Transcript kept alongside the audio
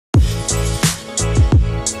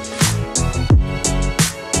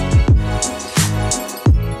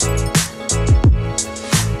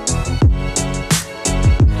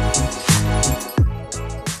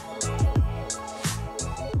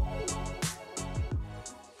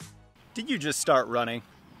Did you just start running?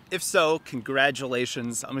 If so,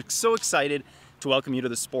 congratulations. I'm so excited to welcome you to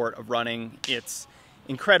the sport of running. It's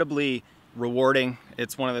incredibly rewarding.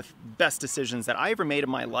 It's one of the best decisions that I ever made in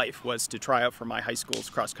my life, was to try out for my high school's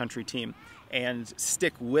cross-country team and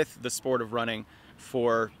stick with the sport of running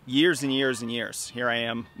for years and years and years. Here I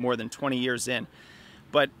am, more than 20 years in.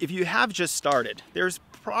 But if you have just started, there's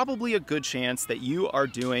probably a good chance that you are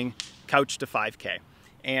doing couch to 5K.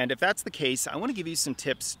 And if that's the case, I want to give you some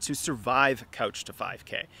tips to survive couch to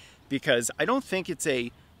 5K, because I don't think it's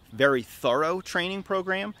a very thorough training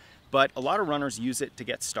program, but a lot of runners use it to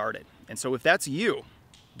get started. And so if that's you,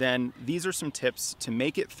 then these are some tips to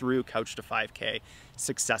make it through couch to 5K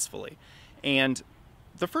successfully. And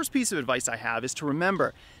the first piece of advice I have is to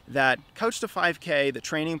remember that couch to 5K, the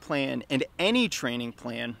training plan, and any training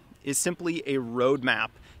plan is simply a roadmap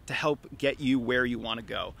to help get you where you want to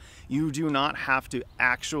go. You do not have to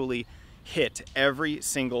actually hit every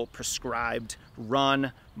single prescribed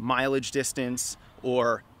run, mileage distance,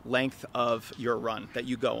 or length of your run that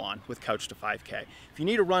you go on with couch to 5K. If you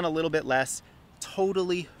need to run a little bit less,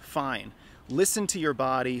 totally fine. Listen to your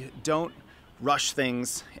body, don't rush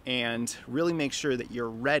things, and really make sure that you're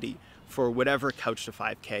ready for whatever couch to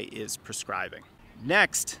 5K is prescribing.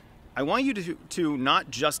 Next, I want you to not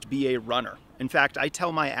just be a runner. In fact, I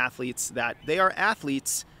tell my athletes that they are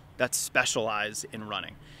athletes that specialize in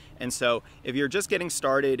running. And so if you're just getting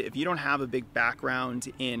started, if you don't have a big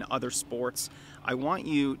background in other sports, I want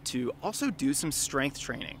you to also do some strength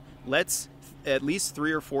training. Let's at least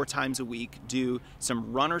 3 or 4 times a week do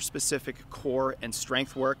some runner-specific core and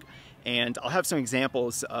strength work. And I'll have some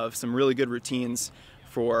examples of some really good routines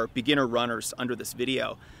for beginner runners under this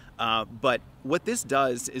video. But what this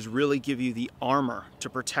does is really give you the armor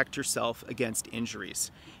to protect yourself against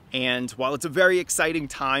injuries. And while it's a very exciting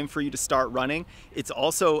time for you to start running, it's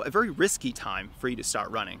also a very risky time for you to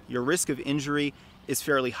start running. Your risk of injury is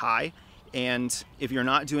fairly high. And if you're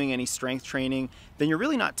not doing any strength training, then you're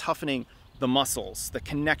really not toughening the muscles, the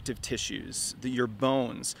connective tissues, your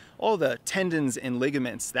bones, all the tendons and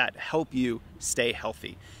ligaments that help you stay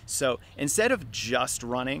healthy. So instead of just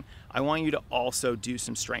running, I want you to also do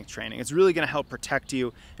some strength training. It's really going to help protect you,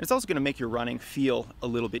 and it's also going to make your running feel a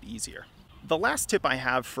little bit easier. The last tip I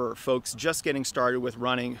have for folks just getting started with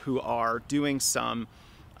running who are doing some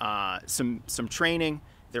training,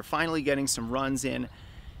 they're finally getting some runs in.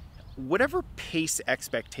 Whatever pace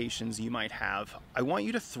expectations you might have, I want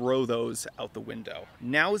you to throw those out the window.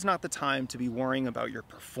 Now is not the time to be worrying about your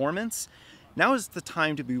performance. Now is the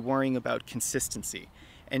time to be worrying about consistency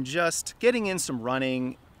and just getting in some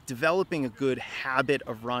running, developing a good habit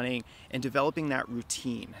of running, and developing that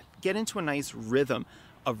routine. Get into a nice rhythm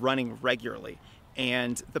of running regularly.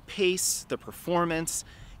 And the pace, the performance,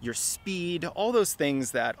 your speed, all those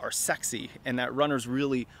things that are sexy and that runners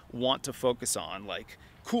really want to focus on, like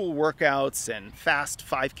cool workouts and fast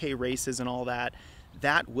 5K races and all that,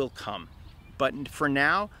 that will come. But for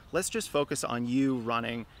now, let's just focus on you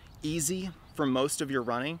running easy for most of your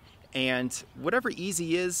running, and whatever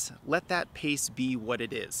easy is, let that pace be what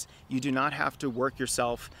it is. You do not have to work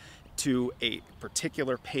yourself to a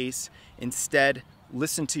particular pace. Instead,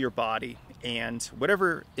 listen to your body, and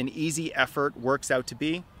whatever an easy effort works out to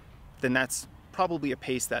be, then that's probably a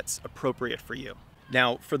pace that's appropriate for you.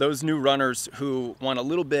 Now, for those new runners who want a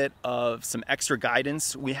little bit of some extra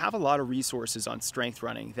guidance, we have a lot of resources on strength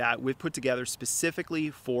running that we've put together specifically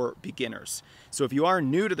for beginners. So if you are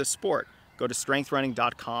new to the sport, go to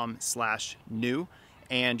strengthrunning.com/new,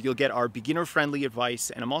 and you'll get our beginner-friendly advice.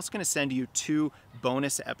 And I'm also going to send you 2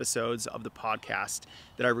 bonus episodes of the podcast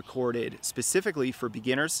that I recorded specifically for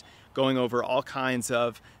beginners, going over all kinds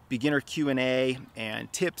of beginner Q&A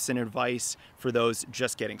and tips and advice for those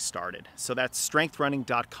just getting started. So that's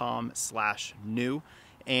strengthrunning.com/new,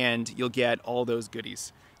 and you'll get all those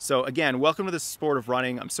goodies. So again, welcome to the sport of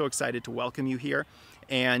running. I'm so excited to welcome you here.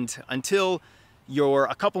 And until you're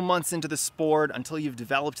a couple months into the sport, until you've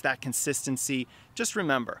developed that consistency, just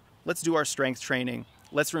remember, let's do our strength training.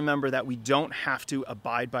 Let's remember that we don't have to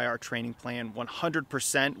abide by our training plan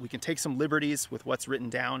 100%. We can take some liberties with what's written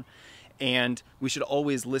down, and we should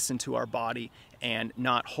always listen to our body and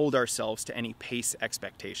not hold ourselves to any pace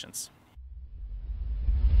expectations.